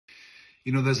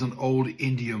You know, there's an old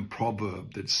Indian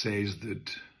proverb that says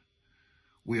that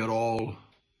we are all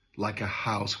like a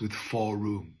house with 4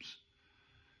 rooms: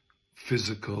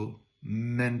 physical,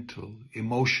 mental,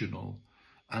 emotional,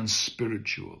 and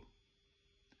spiritual.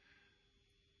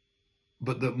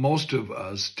 But that most of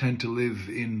us tend to live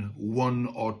in 1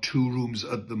 or 2 rooms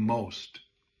at the most.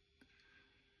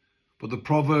 But the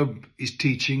proverb is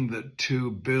teaching that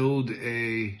to build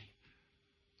a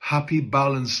happy,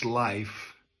 balanced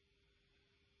life,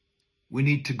 we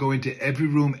need to go into every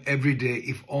room every day,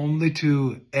 if only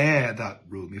to air that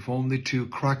room, if only to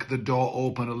crack the door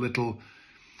open a little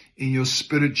in your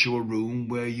spiritual room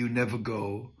where you never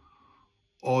go,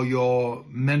 or your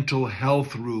mental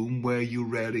health room where you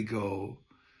rarely go.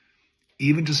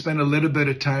 Even to spend a little bit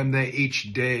of time there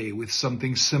each day with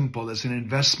something simple as an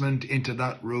investment into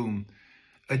that room,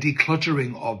 a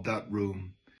decluttering of that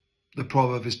room. The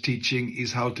proverb is teaching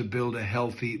is how to build a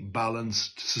healthy,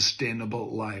 balanced,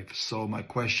 sustainable life. So my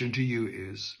question to you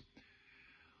is,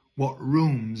 what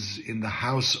rooms in the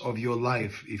house of your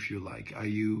life, if you like, are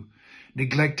you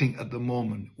neglecting at the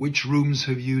moment? Which rooms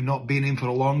have you not been in for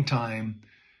a long time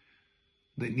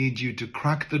that need you to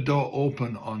crack the door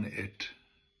open on it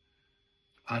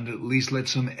and at least let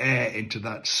some air into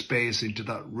that space, into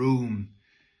that room,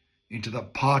 into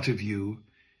that part of you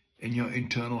in your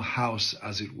internal house,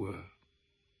 as it were?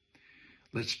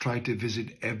 Let's try to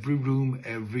visit every room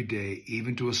every day,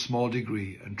 even to a small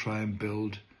degree, and try and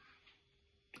build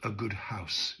a good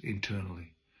house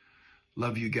internally.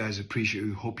 Love you guys, appreciate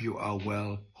you, hope you are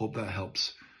well, hope that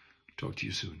helps. Talk to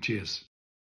you soon. Cheers.